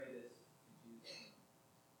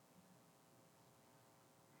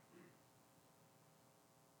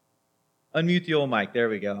Unmute the old mic. There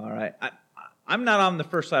we go. All right. I'm not on the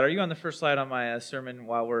first slide. Are you on the first slide on my sermon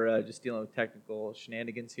while we're just dealing with technical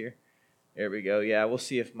shenanigans here? There we go. Yeah, we'll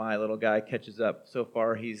see if my little guy catches up. So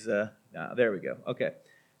far, he's... no, there we go. Okay.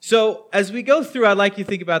 So as we go through, I'd like you to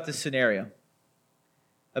think about this scenario.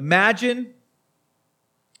 Imagine...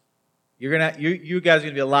 you guys are going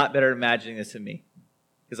to be a lot better at imagining this than me,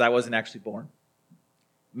 because I wasn't actually born.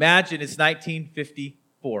 Imagine it's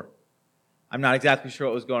 1954. I'm not exactly sure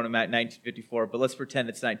what was going on in 1954, but let's pretend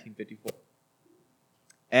it's 1954.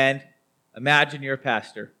 And imagine you're a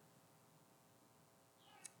pastor.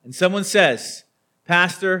 And someone says,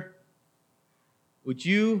 "Pastor, would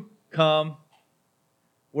you come?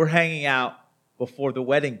 We're hanging out before the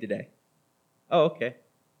wedding today." "Oh, okay.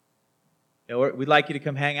 We'd like you to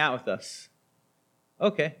come hang out with us."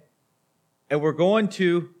 "Okay. And we're going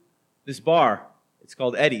to this bar. It's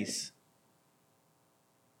called Eddie's.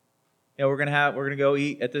 We're gonna go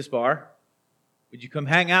eat at this bar. Would you come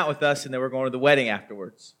hang out with us, and then we're going to the wedding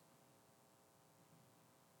afterwards?"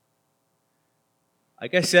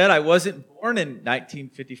 Like I said, I wasn't born in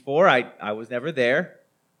 1954. I was never there.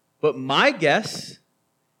 But my guess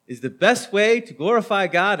is the best way to glorify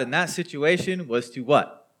God in that situation was to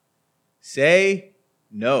what? Say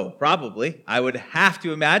no, probably. I would have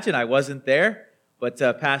to imagine I wasn't there, but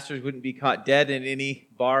pastors wouldn't be caught dead in any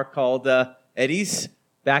bar called Eddie's.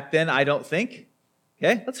 Back then, I don't think.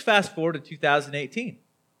 Okay, let's fast forward to 2018.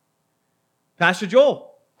 "Pastor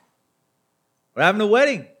Joel, we're having a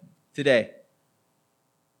wedding today.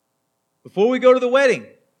 Before we go to the wedding,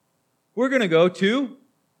 we're going to go to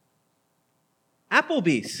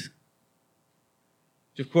Applebee's."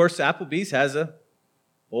 Which, of course, Applebee's has a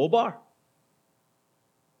whole bar.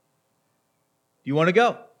 "Do you want to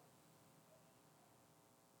go?"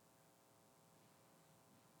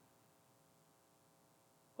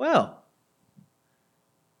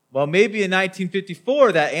 Well, maybe in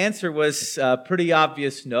 1954, that answer was pretty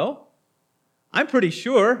obvious no. I'm pretty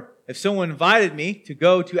sure if someone invited me to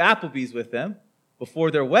go to Applebee's with them before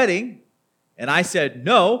their wedding, and I said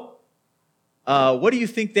no, what do you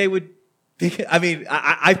think they would think? I mean,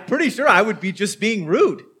 I'm pretty sure I would be just being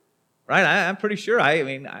rude, right? I'm pretty sure.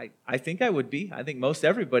 I think I would be. I think most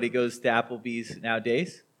everybody goes to Applebee's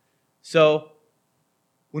nowadays. So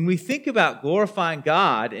when we think about glorifying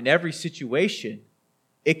God in every situation,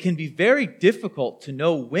 it can be very difficult to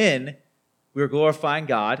know when we're glorifying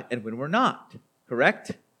God and when we're not,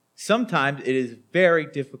 correct? Sometimes it is very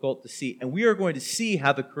difficult to see. And we are going to see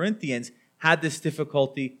how the Corinthians had this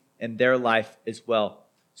difficulty in their life as well.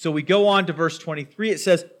 So we go on to verse 23. It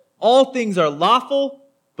says, "All things are lawful,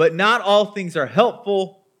 but not all things are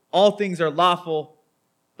helpful. All things are lawful,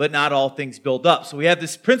 but not all things build up." So we have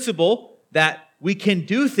this principle that we can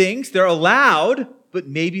do things, they're allowed, but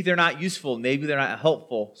maybe they're not useful, maybe they're not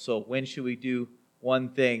helpful. So when should we do one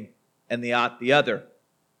thing and the other?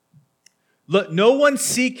 "Let no one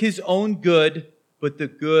seek his own good, but the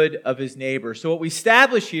good of his neighbor." So what we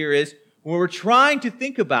establish here is when we're trying to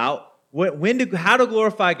think about how to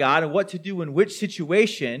glorify God and what to do in which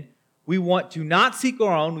situation, we want to not seek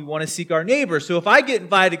our own, we want to seek our neighbor. So if I get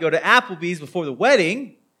invited to go to Applebee's before the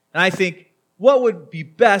wedding, and I think, what would be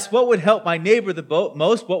best, what would help my neighbor the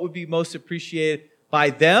most, what would be most appreciated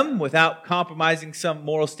by them without compromising some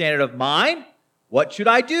moral standard of mine, what should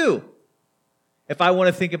I do? If I want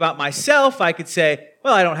to think about myself, I could say,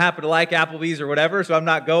 well, I don't happen to like Applebee's or whatever, so I'm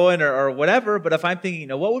not going or whatever. But if I'm thinking,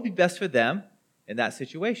 what would be best for them in that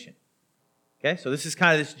situation? Okay, so this is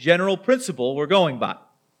kind of this general principle we're going by.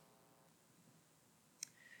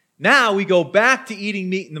 Now we go back to eating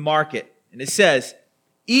meat in the market. And it says,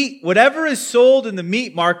 "Eat whatever is sold in the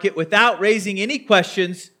meat market without raising any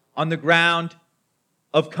questions on the ground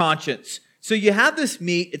of conscience." So you have this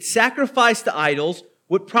meat, it's sacrificed to idols.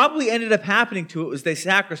 What probably ended up happening to it was they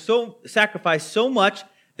sacrificed so much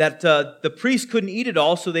that the priest couldn't eat it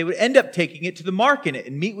all, so they would end up taking it to the market,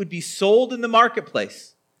 and meat would be sold in the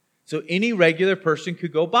marketplace. So any regular person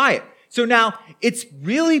could go buy it. So now, it's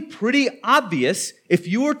really pretty obvious if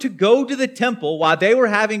you were to go to the temple while they were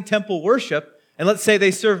having temple worship, and let's say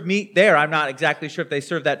they served meat there. I'm not exactly sure if they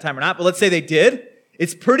served that time or not, but let's say they did.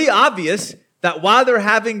 It's pretty obvious that while they're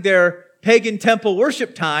having their pagan temple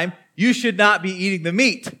worship time, you should not be eating the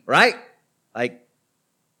meat, right?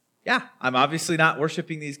 I'm obviously not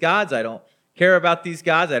worshiping these gods. I don't care about these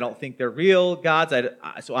gods. I don't think they're real gods.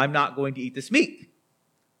 So I'm not going to eat this meat.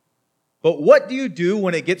 But what do you do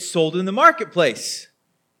when it gets sold in the marketplace?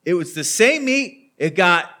 It was the same meat. It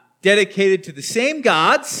got dedicated to the same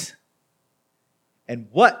gods. And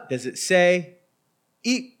what does it say?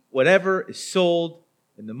 Eat whatever is sold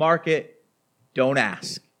in the market. Don't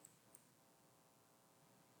ask.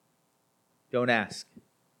 don't ask.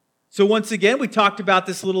 So once again, we talked about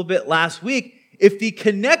this a little bit last week. If the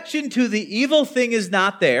connection to the evil thing is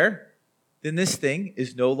not there, then this thing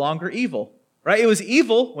is no longer evil, right? It was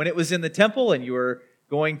evil when it was in the temple and you were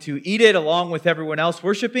going to eat it along with everyone else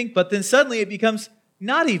worshiping, but then suddenly it becomes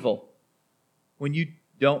not evil when you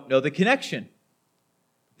don't know the connection.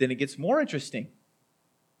 Then it gets more interesting.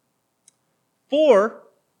 For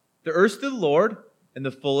the earth to the Lord and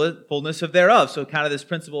the fullness of thereof. So kind of this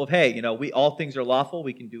principle of, hey, all things are lawful.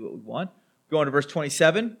 We can do what we want. Go on to verse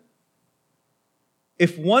 27.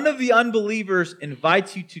 If one of the unbelievers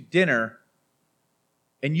invites you to dinner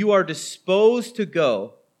and you are disposed to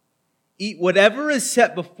go, eat whatever is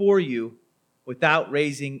set before you without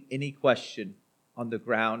raising any question on the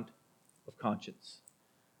ground of conscience.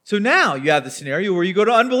 So now you have the scenario where you go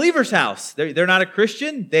to an unbeliever's house. They're not a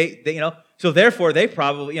Christian. So therefore they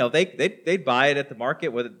probably, they'd buy it at the market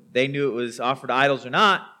whether they knew it was offered to idols or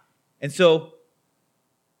not. And so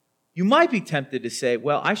you might be tempted to say,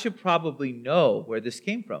 well, I should probably know where this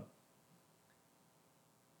came from.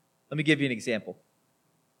 Let me give you an example.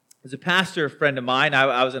 There's a pastor, a friend of mine.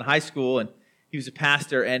 I was in high school and he was a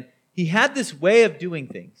pastor, and he had this way of doing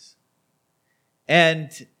things. And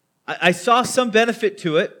I saw some benefit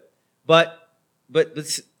to it, but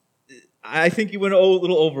I think he went a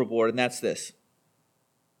little overboard, and that's this.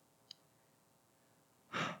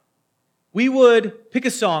 We would pick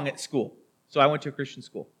a song at school. So I went to a Christian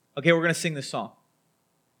school. Okay, we're going to sing this song.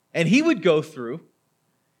 And he would go through,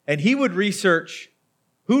 and he would research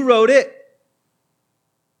who wrote it,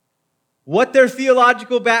 what their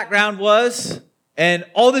theological background was, and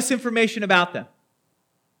all this information about them.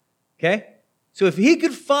 Okay? So if he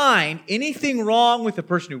could find anything wrong with the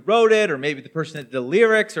person who wrote it, or maybe the person that did the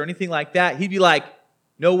lyrics or anything like that, he'd be like,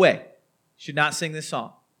 no way, should not sing this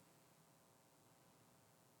song.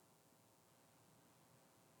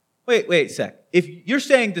 Wait a sec. If you're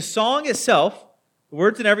saying the song itself, the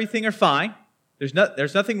words and everything are fine, there's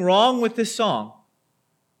nothing wrong with this song,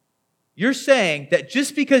 you're saying that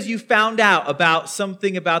just because you found out about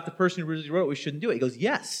something about the person who originally wrote it, we shouldn't do it. He goes,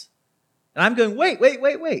 yes. And I'm going,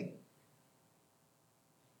 wait.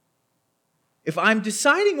 If I'm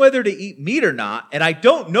deciding whether to eat meat or not, and I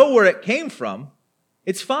don't know where it came from,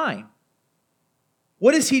 it's fine.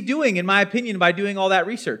 What is he doing, in my opinion, by doing all that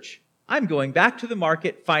research? I'm going back to the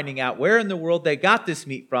market, finding out where in the world they got this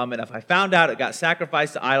meat from, and if I found out it got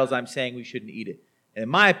sacrificed to idols, I'm saying we shouldn't eat it. And in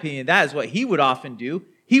my opinion, that is what he would often do.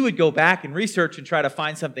 He would go back and research and try to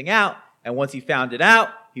find something out, and once he found it out,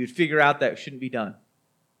 he would figure out that it shouldn't be done.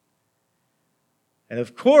 And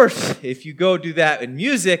of course, if you go do that in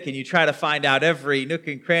music and you try to find out every nook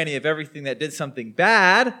and cranny of everything that did something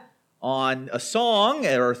bad on a song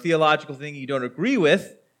or a theological thing you don't agree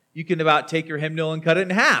with, you can about take your hymnal and cut it in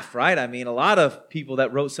half, right? I mean, a lot of people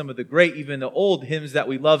that wrote some of the great, even the old hymns that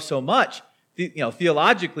we love so much,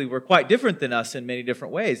 theologically were quite different than us in many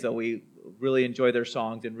different ways, though we really enjoy their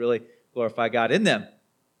songs and really glorify God in them.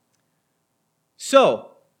 So,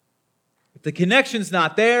 if the connection's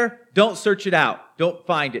not there, don't search it out. Don't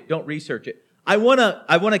find it. Don't research it. I want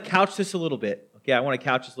to couch this a little bit. Okay, I want to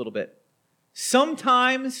couch this a little bit.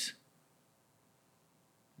 Sometimes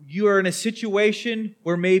you are in a situation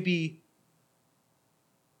where maybe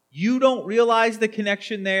you don't realize the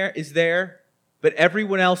connection there is there, but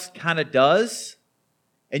everyone else kind of does.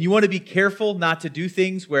 And you want to be careful not to do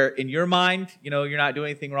things where in your mind, you're not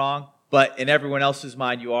doing anything wrong, but in everyone else's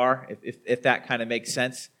mind you are, if that kind of makes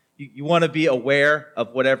sense. You want to be aware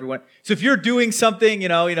of what everyone... So if you're doing something,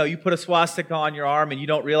 you put a swastika on your arm and you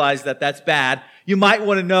don't realize that that's bad, you might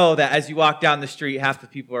want to know that as you walk down the street, half the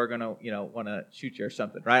people are going to, want to shoot you or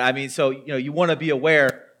something, right? I mean, so, you want to be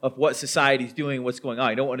aware of what society's doing, what's going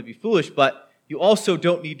on. You don't want to be foolish, but you also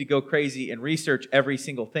don't need to go crazy and research every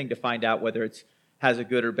single thing to find out whether it has a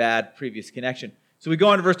good or bad previous connection. So we go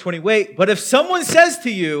on to verse 20. Wait, but if someone says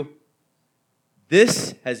to you,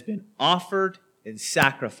 this has been offered in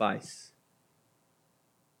sacrifice,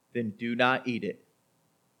 then do not eat it.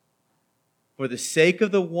 For the sake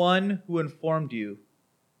of the one who informed you,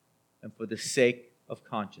 and for the sake of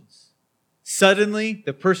conscience. Suddenly,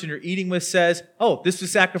 the person you're eating with says, oh, this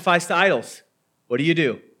was sacrificed to idols. What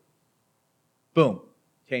do? Boom.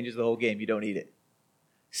 Changes the whole game. You don't eat it.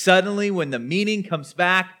 Suddenly, when the meaning comes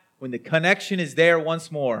back, when the connection is there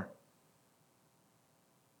once more,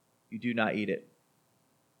 you do not eat it.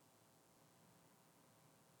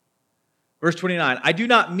 Verse 29, I do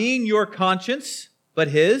not mean your conscience, but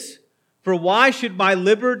his. For why should my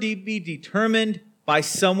liberty be determined by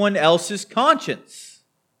someone else's conscience?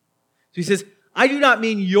 So he says, I do not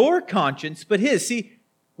mean your conscience, but his. See,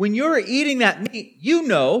 when you're eating that meat,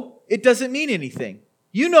 it doesn't mean anything.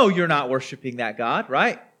 You know you're not worshiping that God,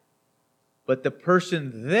 right? But the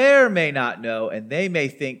person there may not know, and they may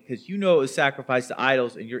think, because you know it was sacrificed to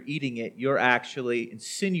idols and you're eating it, you're actually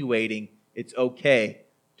insinuating it's okay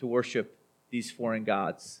to worship these foreign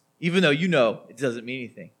gods, even though you know it doesn't mean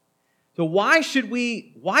anything. So why should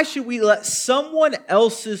we let someone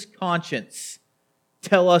else's conscience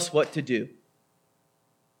tell us what to do?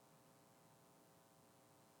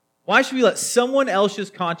 Why should we let someone else's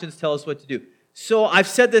conscience tell us what to do? So I've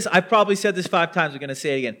probably said this 5 times, I'm going to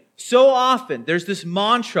say it again. So often, there's this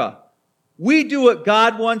mantra, we do what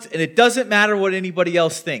God wants and it doesn't matter what anybody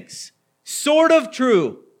else thinks. Sort of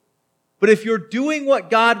true. But if you're doing what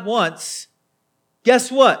God wants,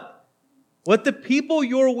 guess what? What the people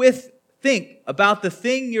you're with think about the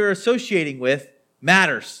thing you're associating with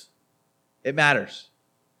matters. It matters.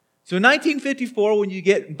 So in 1954, when you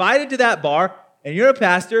get invited to that bar and you're a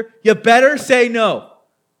pastor, you better say no.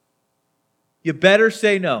 You better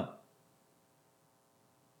say no.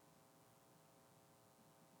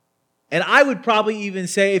 And I would probably even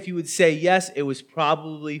say, if you would say yes, it was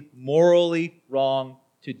probably morally wrong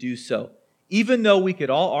to do so. Even though we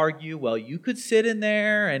could all argue, well, you could sit in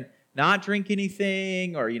there and not drink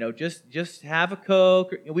anything, or just have a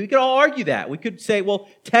Coke. We could all argue that. We could say, well,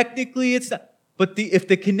 technically it's not. But if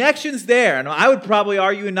the connection's there, and I would probably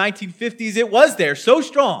argue in 1950s it was there so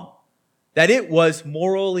strong that it was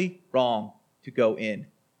morally wrong to go in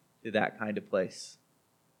to that kind of place.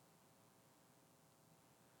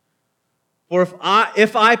 For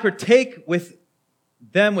if I partake with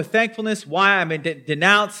them with thankfulness, why I'm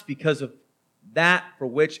denounced because of that for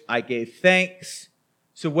which I gave thanks.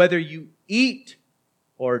 So whether you eat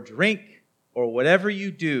or drink or whatever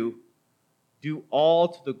you do, do all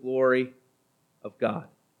to the glory of God.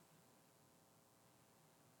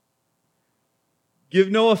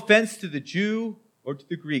 Give no offense to the Jew or to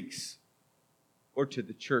the Greeks or to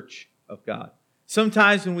the church of God.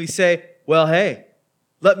 Sometimes when we say, well, hey,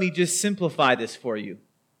 let me just simplify this for you.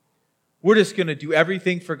 We're just going to do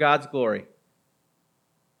everything for God's glory.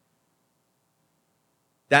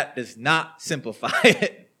 That does not simplify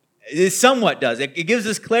it. It somewhat does. It gives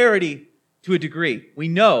us clarity to a degree. We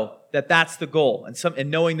know that that's the goal,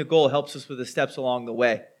 and knowing the goal helps us with the steps along the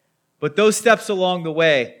way. But those steps along the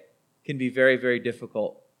way can be very, very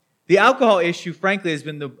difficult. The alcohol issue, frankly, has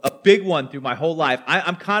been a big one through my whole life.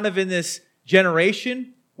 I'm kind of in this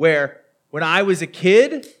generation where when I was a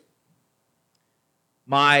kid,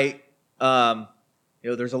 there's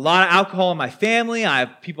a lot of alcohol in my family. I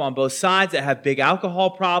have people on both sides that have big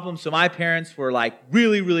alcohol problems. So my parents were like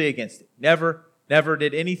really, really against it. Never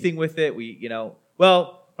did anything with it. When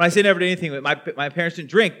I say never did anything with it, my parents didn't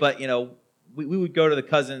drink, but we would go to the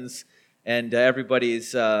cousins and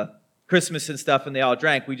everybody's Christmas and stuff, and they all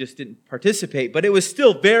drank. We just didn't participate. But it was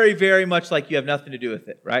still very, very much like you have nothing to do with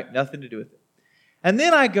it, right? Nothing to do with it. And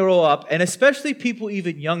then I grow up, and especially people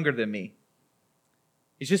even younger than me,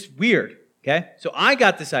 it's just weird, okay? So I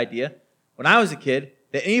got this idea when I was a kid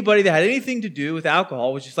that anybody that had anything to do with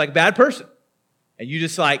alcohol was just like a bad person. And you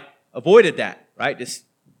just like avoided that, right? Just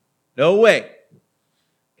no way,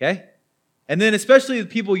 okay? And then especially the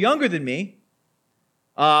people younger than me,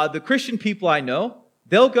 the Christian people I know,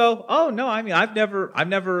 they'll go, oh, no, I mean, I've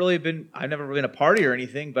never really been a party or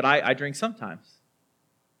anything, but I drink sometimes.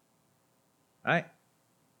 Right?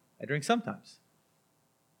 I drink sometimes.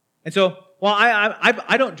 And so, well,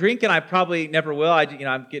 I don't drink, and I probably never will.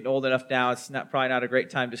 I'm getting old enough now. It's probably not a great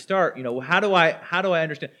time to start. How do I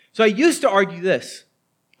understand? So I used to argue this.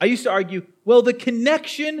 I used to argue, well, the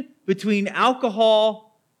connection between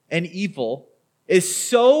alcohol and evil is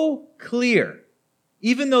so clear.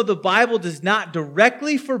 Even though the Bible does not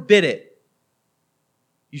directly forbid it,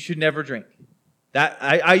 you should never drink. That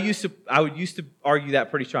I would used to argue that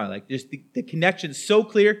pretty strongly. Like the connection's so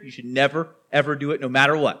clear, you should never ever do it, no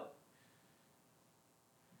matter what.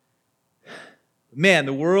 Man,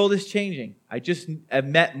 the world is changing. I've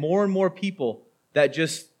met more and more people that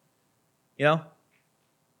just,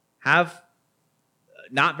 have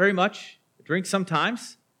not very much, drink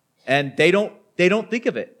sometimes, and they don't think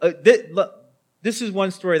of it. This is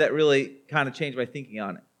one story that really kind of changed my thinking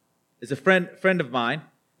on it. There's a friend of mine,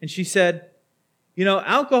 and she said,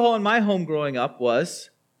 alcohol in my home growing up was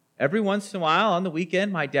every once in a while on the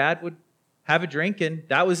weekend, my dad would have a drink, and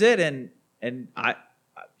that was it. And I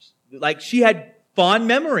she had fond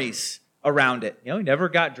memories around it. He never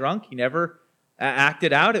got drunk. He never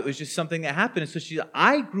acted out. It was just something that happened. And so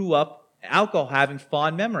I grew up alcohol having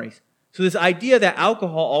fond memories. So this idea that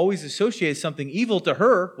alcohol always associates something evil to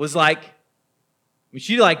her was like,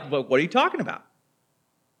 she's like, what are you talking about?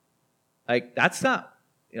 Like, that's not,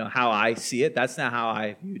 how I see it. That's not how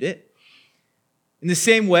I viewed it. In the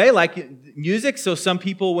same way, like music, so some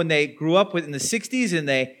people, when they grew up in the 60s and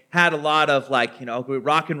they had a lot of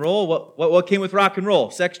rock and roll, what came with rock and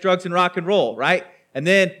roll? Sex, drugs, and rock and roll, right? And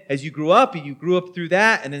then as you grew up through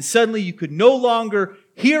that, and then suddenly you could no longer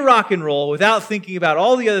hear rock and roll without thinking about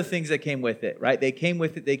all the other things that came with it, right? They came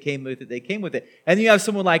with it. And then you have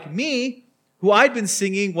someone like me, who I'd been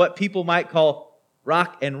singing what people might call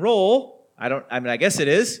rock and roll. I guess it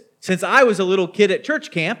is, since I was a little kid at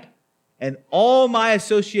church camp. And all my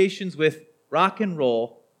associations with rock and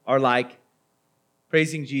roll are like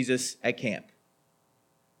praising Jesus at camp.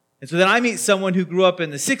 And so then I meet someone who grew up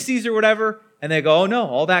in the 60s or whatever, and they go, oh no,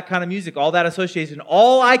 all that kind of music, all that association,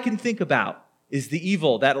 all I can think about is the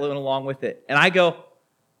evil that went along with it. And I go,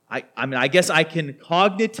 I guess I can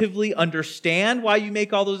cognitively understand why you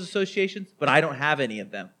make all those associations, but I don't have any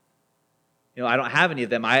of them. I don't have any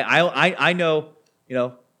of them. I know,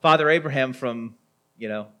 Father Abraham from,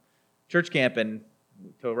 church camp and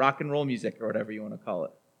to rock and roll music or whatever you want to call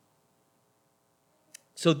it.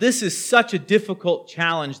 So this is such a difficult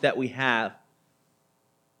challenge that we have.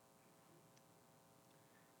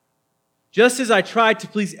 Just as I try to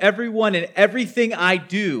please everyone in everything I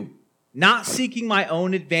do, not seeking my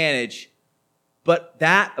own advantage, but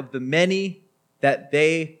that of the many, that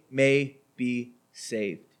they may be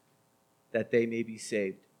saved. That they may be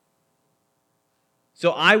saved.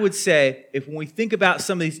 So I would say, when we think about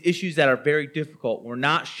some of these issues that are very difficult, we're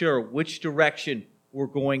not sure which direction we're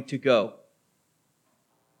going to go.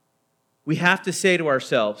 We have to say to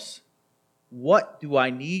ourselves, what do I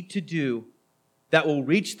need to do that will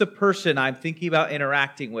reach the person I'm thinking about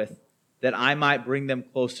interacting with, that I might bring them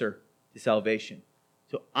closer to salvation?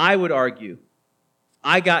 So I would argue,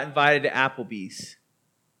 I got invited to Applebee's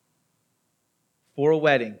for a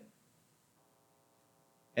wedding,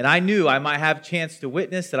 and I knew I might have a chance to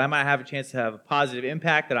witness, that I might have a chance to have a positive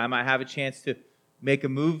impact, that I might have a chance to make a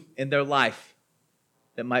move in their life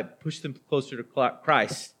that might push them closer to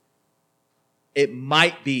Christ. It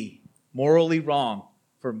might be morally wrong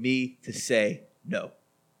for me to say no.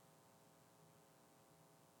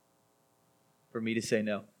 For me to say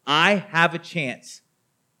no. I have a chance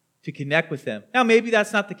to connect with them. Now, maybe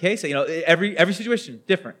that's not the case. Every situation is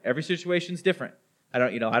different. Every situation is different. I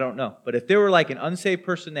don't know. But if there were like an unsaved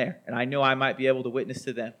person there, and I know I might be able to witness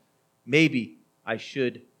to them, maybe I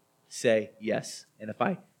should say yes. And if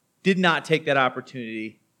I did not take that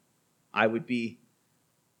opportunity, I would be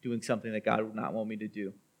doing something that God would not want me to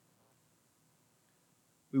do.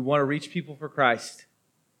 We want to reach people for Christ.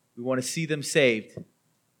 We want to see them saved.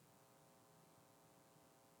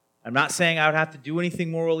 I'm not saying I would have to do anything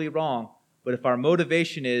morally wrong, but if our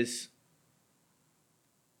motivation is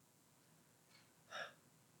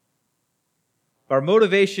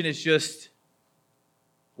just,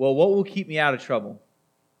 well, what will keep me out of trouble?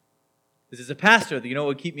 Because as a pastor, you know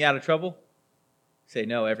what would keep me out of trouble? Say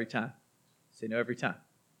no every time. Say no every time.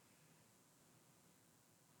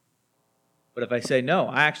 But if I say no,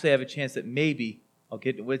 I actually have a chance that maybe I'll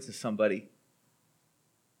get to witness somebody.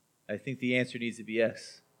 I think the answer needs to be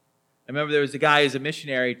yes. I remember there was a guy who's a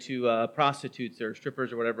missionary to prostitutes or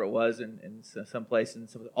strippers or whatever it was in some place. And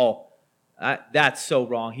that's so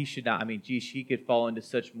wrong. He should not. He could fall into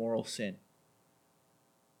such moral sin.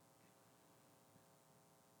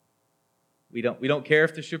 We don't care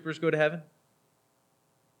if the strippers go to heaven.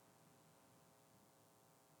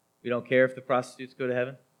 We don't care if the prostitutes go to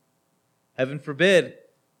heaven. Heaven forbid,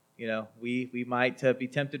 we might be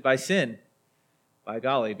tempted by sin. By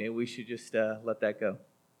golly, maybe we should just let that go.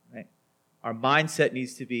 Right? Our mindset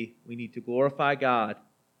needs to be, we need to glorify God.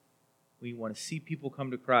 We want to see people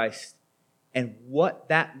come to Christ. And what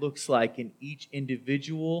that looks like in each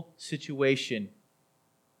individual situation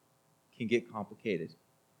can get complicated.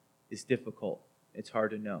 It's difficult. It's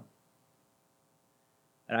hard to know.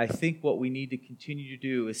 And I think what we need to continue to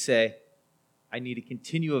do is say, I need to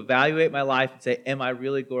continue to evaluate my life and say, am I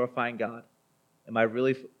really glorifying God?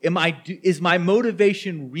 Is my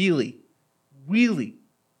motivation really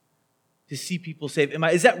to see people saved?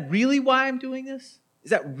 Is that really why I'm doing this?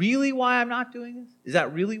 Is that really why I'm not doing this? Is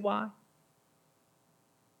that really why?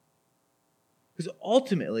 Because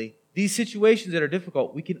ultimately, these situations that are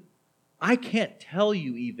difficult, I can't tell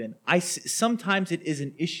you even. Sometimes it is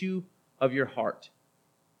an issue of your heart.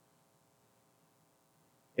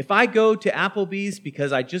 If I go to Applebee's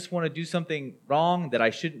because I just want to do something wrong that I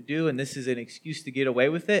shouldn't do, and this is an excuse to get away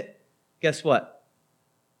with it, guess what?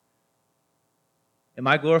 Am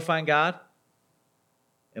I glorifying God?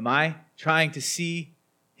 Am I trying to see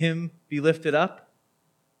Him be lifted up?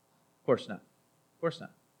 Of course not. Of course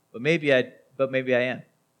not. But maybe I am.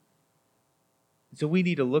 So we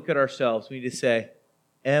need to look at ourselves. We need to say,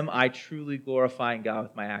 Am I truly glorifying God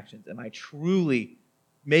with my actions? Am I truly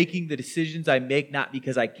making the decisions I make not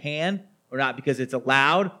because I can, or not because it's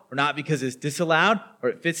allowed, or not because it's disallowed, or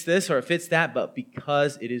it fits this or it fits that, but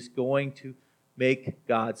because it is going to make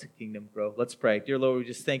God's kingdom grow? Let's pray. Dear Lord, we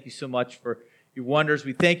just thank you so much for your wonders.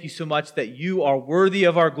 We thank you so much that you are worthy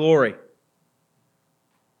of our glory.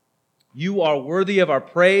 You are worthy of our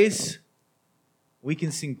praise. We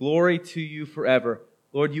can sing glory to you forever.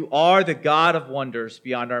 Lord, you are the God of wonders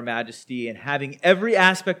beyond our majesty, and having every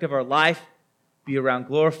aspect of our life be around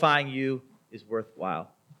glorifying you is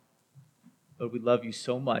worthwhile. Lord, we love you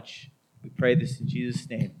so much. We pray this in Jesus'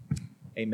 name.